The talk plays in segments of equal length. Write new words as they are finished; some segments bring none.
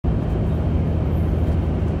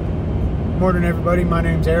morning, everybody. My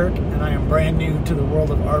name's Eric, and I am brand new to the world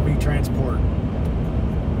of RV transport.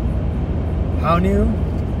 How new?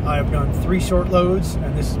 I have done 3 short loads,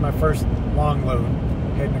 and this is my first long load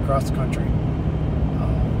heading across the country.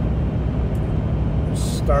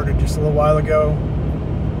 Started just a little while ago.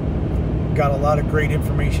 Got a lot of great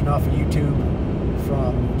information off of YouTube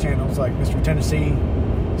from channels like Mr. Tennessee,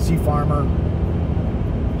 Sea Farmer,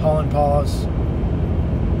 Hauling Paws,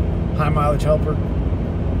 High Mileage Helper.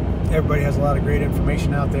 Everybody has a lot of great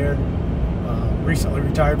information out there. Recently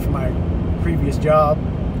retired from my previous job.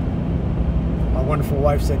 My wonderful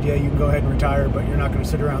wife said, yeah, you can go ahead and retire, but you're not going to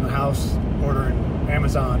sit around the house ordering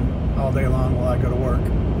Amazon all day long while I go to work.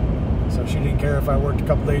 So she didn't care if I worked a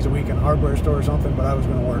couple days a week in a hardware store or something, but I was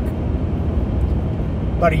going to work.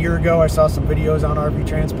 About a year ago, I saw some videos on RV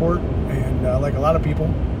transport, and like a lot of people,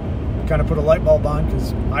 kind of put a light bulb on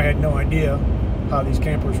because I had no idea how these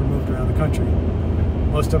campers were moved around the country.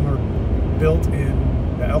 Most of them are built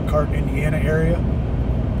in the Elkhart, Indiana area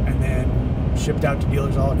and then shipped out to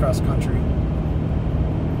dealers all across the country.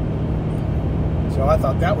 So I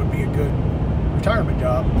thought that would be a good retirement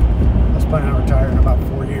job. I was planning on retiring in about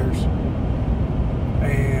 4 years.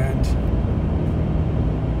 And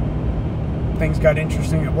things got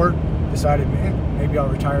interesting at work. Decided, man, maybe I'll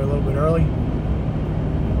retire a little bit early.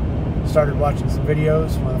 Started watching some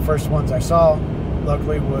videos. One of the first ones I saw,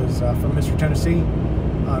 luckily, was from Mr. Tennessee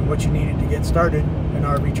on what you needed to get started in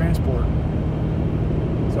RV transport.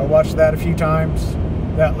 So I watched that a few times.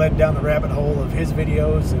 That led down the rabbit hole of his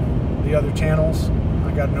videos and the other channels.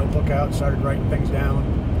 I got a notebook out, started writing things down.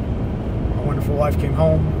 My wonderful wife came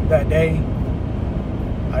home that day.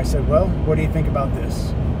 I said, well, what do you think about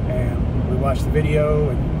this? And we watched the video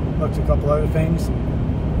and looked at a couple other things.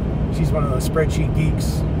 She's one of those spreadsheet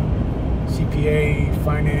geeks, CPA,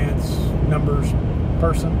 finance, numbers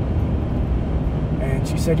person. And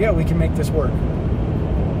she said, yeah, we can make this work.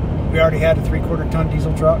 We already had a 3/4 ton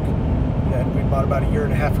diesel truck that we bought about a year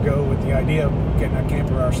and a half ago with the idea of getting a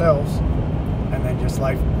camper ourselves. And then just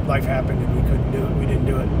life happened and we couldn't do it. We didn't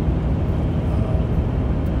do it.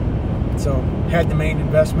 So had the main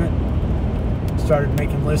investment, started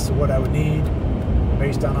making lists of what I would need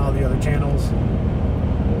based on all the other channels.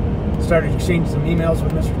 Started exchanging some emails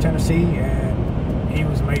with Mr. Tennessee, and he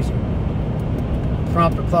was amazing.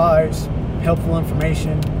 Prompt replies, helpful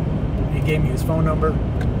information. He gave me his phone number.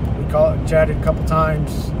 We chatted a couple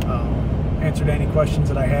times, answered any questions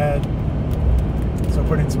that I had. So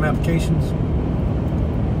put in some applications.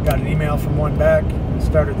 Got an email from one back,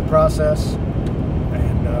 started the process,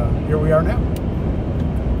 and here we are now.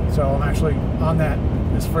 So I'm actually on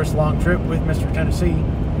this first long trip with Mr. Tennessee,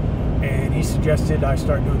 and he suggested I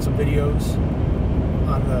start doing some videos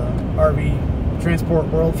on the RV transport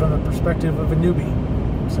world from the perspective of a newbie.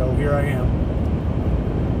 So here I am,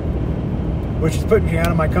 which is putting me out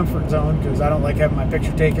of my comfort zone because I don't like having my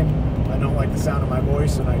picture taken. I don't like the sound of my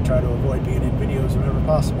voice, and I try to avoid being in videos whenever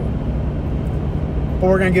possible. But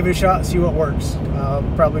we're going to give it a shot and see what works. I'll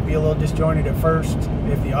probably be a little disjointed at first.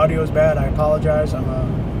 If the audio is bad, I apologize. I'm going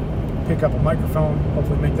to pick up a microphone,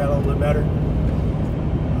 hopefully make that a little bit better.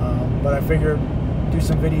 But I figured do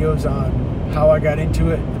some videos on how I got into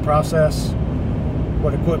it, the process,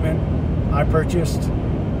 what equipment I purchased,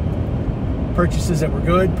 purchases that were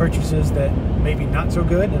good, purchases that maybe not so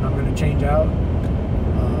good and I'm going to change out,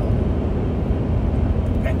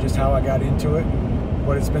 and just how I got into it and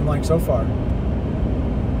what it's been like so far.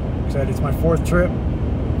 Like I said, it's my 4th trip.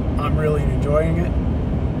 I'm really enjoying it.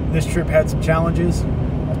 This trip had some challenges.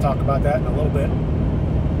 I'll talk about that in a little bit,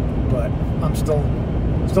 but I'm still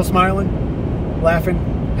smiling, laughing,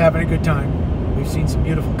 having a good time. We've seen some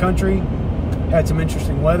beautiful country, had some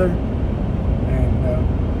interesting weather,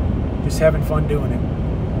 and just having fun doing it.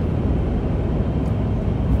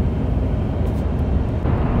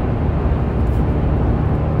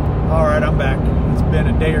 Alright, I'm back. It's been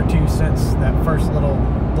a day or two since that first little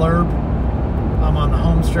blurb. I'm on the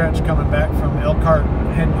home stretch coming back from Elkhart,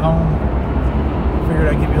 heading home. Figured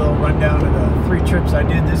I'd give you a little rundown of the 3 trips I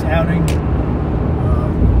did this outing.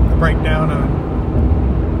 The breakdown on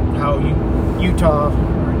how Utah,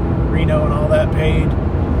 Reno and all that paid, and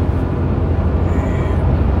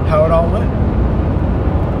how it all went.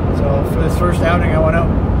 So for this first outing, I went out,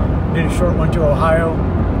 did a short one to Ohio,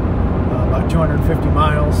 about 250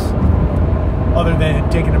 miles. Other than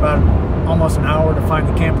taking about almost an hour to find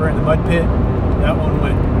the camper in the mud pit, that one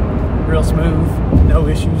went real smooth, no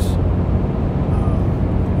issues.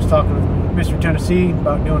 I was talking with Mr. Tennessee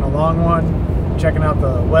about doing a long one, checking out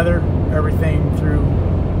the weather. Everything through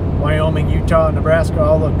Wyoming, Utah, and Nebraska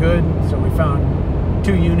all looked good, so we found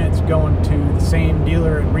 2 units going to the same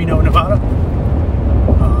dealer in Reno, Nevada.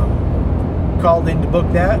 called in to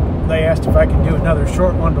book that. They asked if I could do another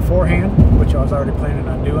short one beforehand, which I was already planning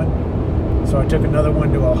on doing. So I took another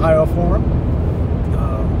one to Ohio for them.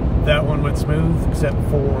 That one went smooth, except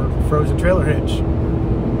for frozen trailer hitch.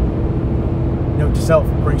 Note to self,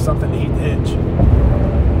 bring something to heat the hitch.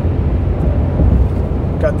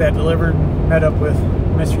 Got that delivered, met up with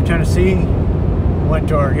Mr. Tennessee, went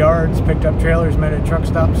to our yards, picked up trailers, met at a truck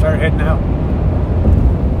stop, started heading out.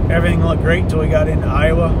 Everything looked great until we got into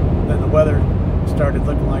Iowa. Then the weather started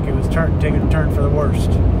looking like it was taking a turn for the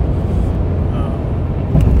worst.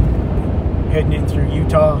 Heading in through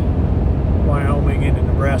Utah, Wyoming, into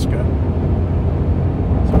Nebraska.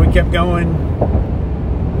 So we kept going.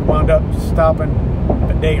 We wound up stopping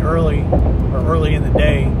a day early, or early in the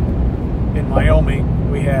day, in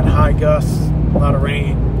Wyoming. We had high gusts, a lot of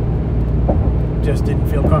rain. Just didn't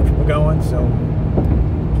feel comfortable going, so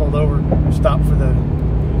pulled over, stopped for the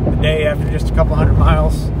day after just a couple hundred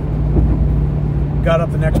miles. Got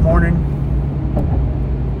up the next morning.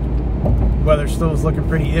 Weather still was looking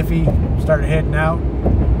pretty iffy. Started heading out.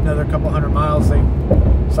 Another couple hundred miles,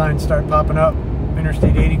 signs started popping up.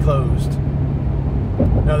 Interstate 80 closed.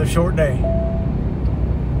 Another short day.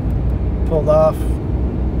 Pulled off.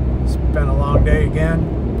 Spent a long day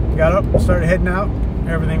again. Got up, started heading out.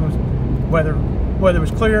 Everything was weather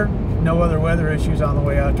was clear. No other weather issues on the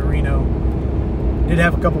way out to Reno. Did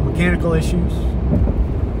have a couple mechanical issues.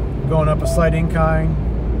 Going up a slight incline,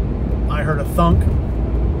 I heard a thunk.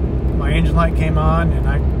 My engine light came on and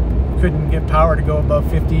I couldn't get power to go above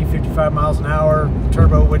 50, 55 miles an hour. The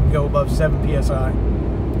turbo wouldn't go above 7 PSI.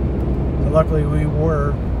 So luckily we were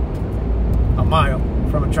a mile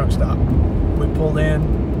from a truck stop. We pulled in.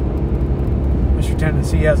 Mr.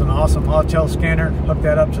 Tennessee has an awesome Autel scanner. Hooked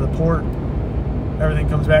that up to the port. Everything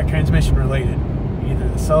comes back transmission related. Either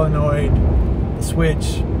the solenoid, the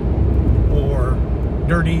switch, or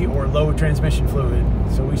dirty or low transmission fluid.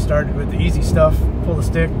 So we started with the easy stuff, pull the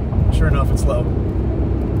stick, sure enough it's low.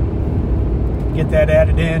 Get that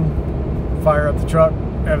added in, fire up the truck,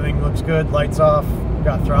 everything looks good, lights off,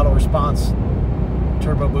 got throttle response,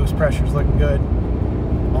 turbo boost pressure's looking good.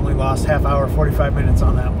 Only lost half hour, 45 minutes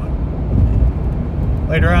on that one.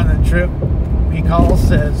 Later on in the trip, he calls,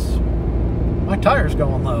 says, my tire's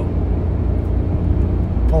going low.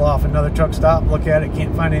 Pull off another truck stop, look at it,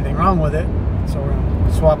 can't find anything wrong with it. So we're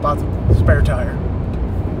gonna swap out the spare tire.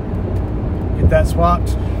 Get that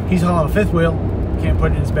swapped. He's hauling a fifth wheel. Can't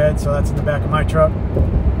put it in his bed, so that's in the back of my truck.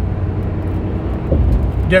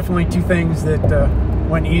 Definitely two things that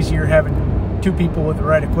went easier having two people with the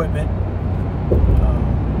right equipment.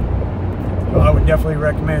 So I would definitely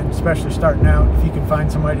recommend, especially starting out, if you can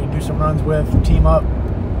find somebody to do some runs with, team up,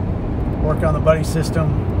 work on the buddy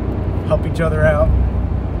system, help each other out.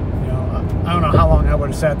 You know, I don't know how long I would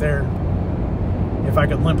have sat there if I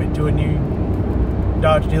could limp it to a new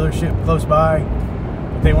Dodge dealership close by,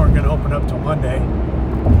 but they weren't going to open up till Monday.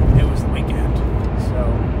 It was the weekend, so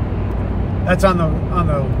that's on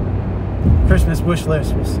the Christmas wish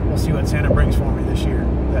list. We'll see what Santa brings for me this year.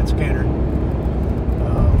 That scanner.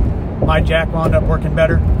 My jack wound up working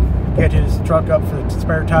better. Get his truck up for the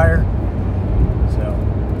spare tire, so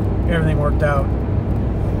everything worked out.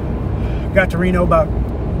 Got to Reno about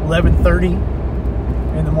 11:30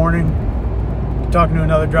 in the morning. Talking to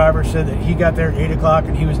another driver, said that he got there at 8 o'clock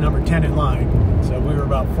and he was number 10 in line. So we were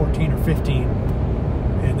about 14 or 15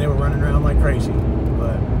 and they were running around like crazy.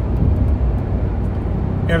 But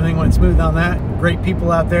everything went smooth on that. Great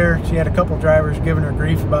people out there. She had a couple drivers giving her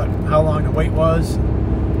grief about how long the wait was.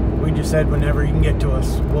 We just said, whenever you can get to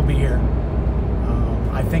us, we'll be here.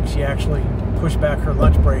 I think she actually pushed back her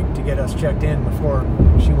lunch break to get us checked in before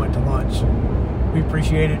she went to lunch. We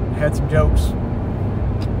appreciate it, had some jokes.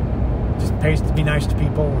 Just pays to be nice to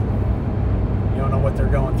people. You don't know what they're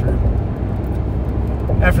going through.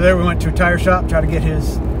 After there, we went to a tire shop, tried to get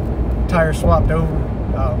his tire swapped over,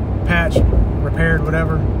 patched, repaired,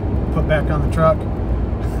 whatever, put back on the truck.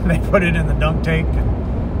 They put it in the dunk tank,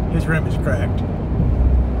 and his rim is cracked.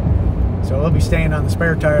 So he'll be staying on the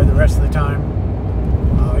spare tire the rest of the time.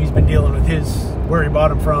 He's been dealing with his, where he bought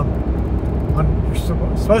them from.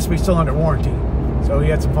 Supposed to be still under warranty. So he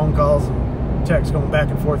had some phone calls and texts going back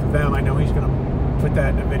and forth with them. I know he's going to put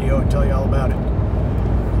that in a video and tell you all about it.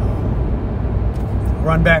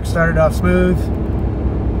 Run back started off smooth.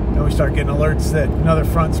 Then we start getting alerts that another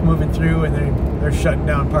front's moving through and they're shutting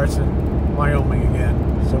down parts of Wyoming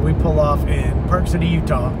again. So we pull off in Park City,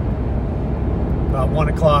 Utah, about 1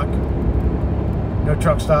 o'clock. No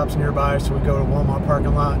truck stops nearby, so we go to Walmart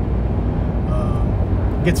parking lot,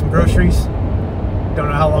 get some groceries. Don't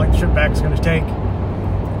know how long the trip back is going to take.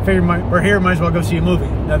 Figure we're here, might as well go see a movie.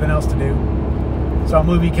 Nothing else to do. So a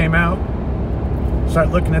movie came out. start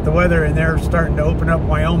looking at the weather, and they're starting to open up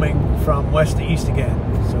Wyoming from west to east again.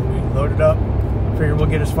 So we loaded up, figured we'll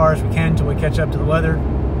get as far as we can until we catch up to the weather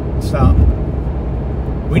and stop.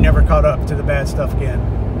 We never caught up to the bad stuff again.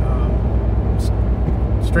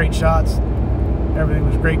 Straight shots, everything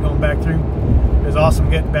was great going back through. It was awesome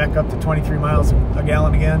getting back up to 23 miles a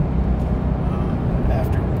gallon again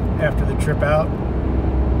after the trip out.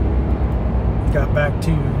 Got back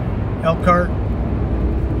to Elkhart.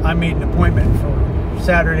 I made an appointment for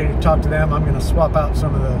Saturday to talk to them. I'm going to swap out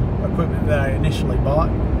some of the equipment that I initially bought.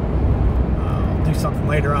 I'll do something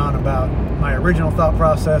later on about my original thought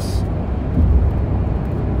process,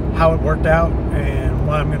 how it worked out, and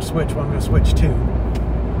what I'm going to switch to.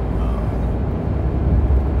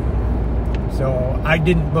 So I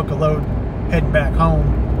didn't book a load heading back home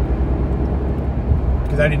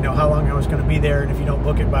because I didn't know how long I was going to be there, and if you don't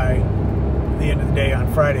book it by the end of the day on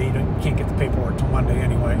Friday, you can't get the paperwork till Monday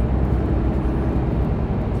anyway.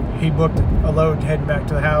 He booked a load heading back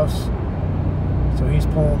to the house, so he's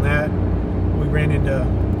pulling that. We ran into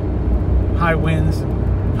higher winds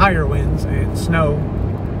and snow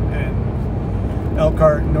in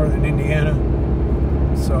Elkhart, northern Indiana.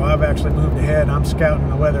 So I've actually moved ahead. I'm scouting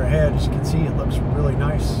the weather ahead. As you can see, it looks really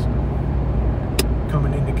nice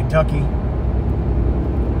coming into Kentucky.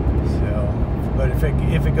 So, but if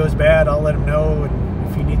it goes bad, I'll let him know, and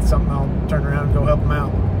if he needs something, I'll turn around and go help him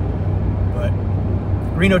out. But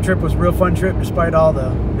Reno trip was a real fun trip, despite all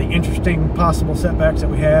the interesting possible setbacks that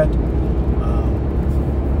we had.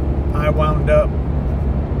 I wound up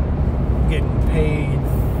getting paid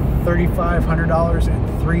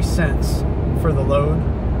 $3,500.03 for the load,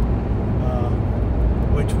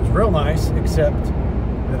 which was real nice, except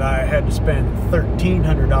that I had to spend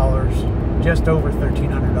 $1,300, just over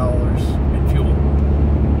 $1,300 in fuel.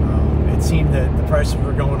 It seemed that the prices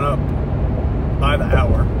were going up by the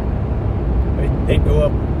hour. They'd go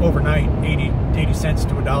up overnight 80 cents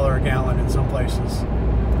to $1 a gallon in some places.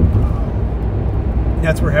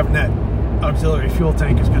 That's where having that auxiliary fuel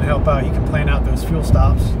tank is going to help out. You can plan out those fuel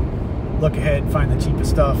stops, look ahead, find the cheapest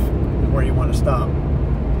stuff, and where you want to stop.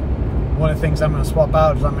 One of the things I'm going to swap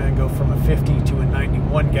out is I'm going to go from a 50 to a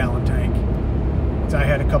 91 gallon tank. So I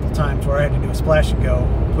had a couple times where I had to do a splash and go,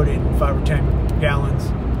 put in 5 or 10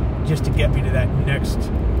 gallons just to get me to that next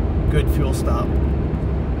good fuel stop.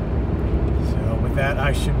 So with that,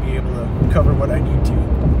 I should be able to cover what I need to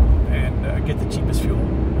and get the cheapest fuel,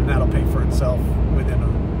 and that'll pay for itself within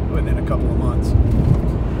a couple of months.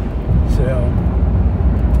 So,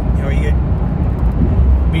 you know, you get,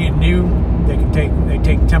 being new, they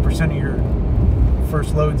take 10% of your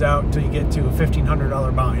first loads out until you get to a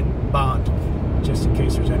 $1,500 bond, just in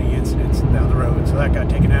case there's any incidents down the road. So that got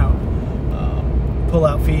taken out.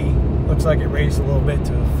 Pull-out fee looks like it raised a little bit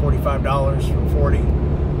to $45 from $40.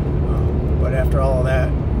 But after all of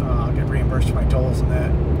that, I'll get reimbursed for my tolls and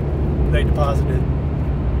that. They deposited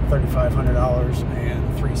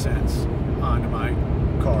 $3,500.03 onto my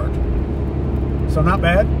card. So not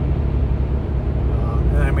bad.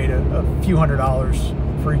 And I made a few $100s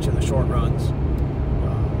for each of the short runs.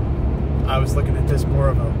 I was looking at this more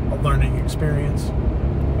of a learning experience.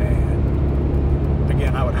 And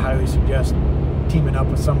again, I would highly suggest teaming up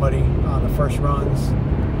with somebody on the first runs.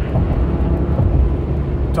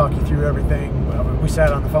 Talk you through everything. We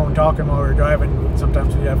sat on the phone talking while we were driving.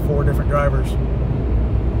 Sometimes we'd have 4 different drivers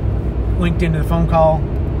linked into the phone call.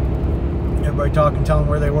 Everybody talking, telling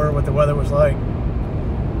where they were, what the weather was like.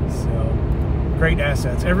 So, great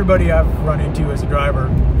assets. Everybody I've run into as a driver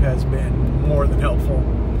has been more than helpful.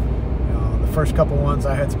 The first couple ones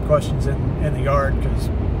I had some questions in the yard because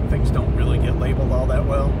things don't really get labeled all that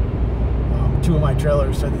well. 2 of my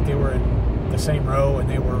trailers said that they were in the same row and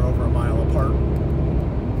they were over a mile apart.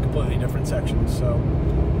 Completely different sections. So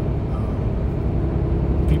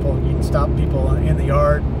you can stop people in the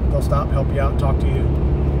yard. They'll stop, help you out, talk to you.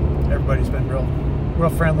 Everybody's been real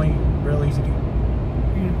friendly, real easy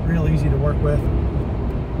to work with.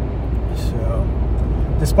 So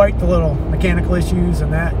despite the little mechanical issues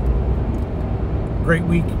and that, great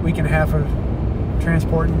week and a half of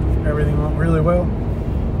transporting. Everything went really well.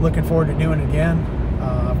 Looking forward to doing it again.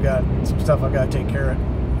 I've got some stuff I've got to take care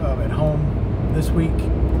of at home this week.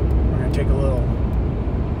 We're going to take a little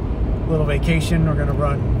vacation. We're going to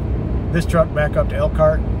run this truck back up to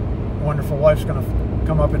Elkhart. Wonderful wife's going to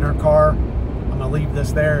come up in her car. I'm going to leave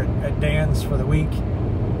this there at Dan's for the week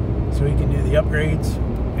so he can do the upgrades.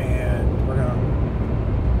 And we're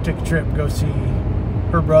going to take a trip and go see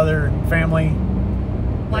her brother and family.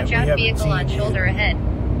 Watch out, vehicle on shoulder ahead.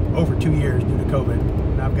 Over 2 years due to COVID.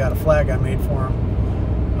 And I've got a flag I made for him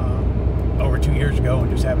over 2 years ago and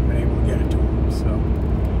just haven't been able to get it to him. So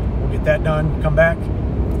we'll get that done, come back,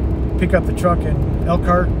 pick up the truck in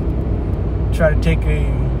Elkhart, try to take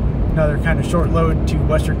another kind of short load to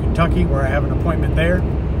Western Kentucky where I have an appointment there,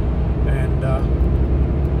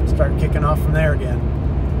 and start kicking off from there again.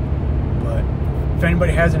 But if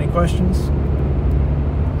anybody has any questions,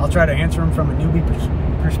 I'll try to answer them from a newbie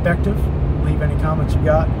perspective. Leave any comments you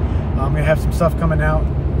got. I'm going to have some stuff coming out,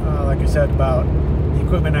 like I said, about the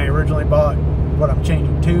equipment I originally bought, what I'm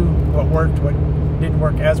changing to, what worked, what didn't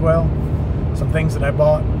work as well, some things that I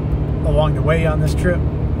bought along the way on this trip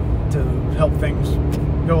to help things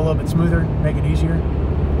go a little bit smoother, make it easier,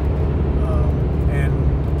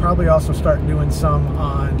 and probably also start doing some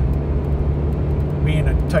on being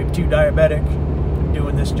a type 2 diabetic,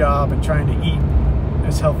 doing this job and trying to eat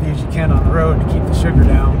as healthy as you can on the road to keep the sugar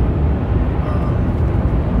down.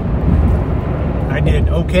 I did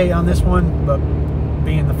okay on this one, but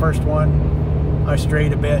being the first one, I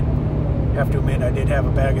strayed a bit. Have to admit, I did have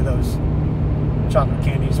a bag of those chocolate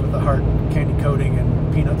candies with the hard candy coating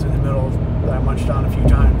and peanuts in the middle that I munched on a few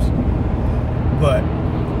times. But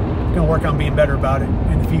I'm going to work on being better about it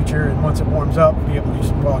in the future, and once it warms up, be able to do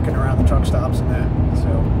some walking around the truck stops and that.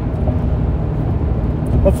 So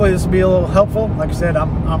hopefully this will be a little helpful. Like I said,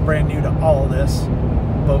 I'm brand new to all of this,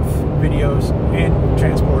 both videos and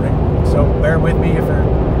transporting. So bear with me if they're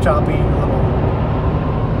choppy, a little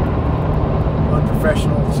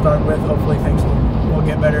unprofessional to start with. Hopefully things will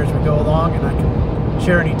get better as we go along, and I can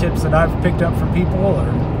share any tips that I've picked up from people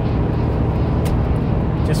or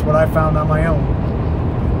just what I found on my own.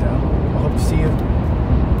 But I hope to see you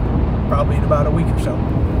probably in about a week or so.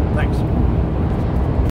 Thanks.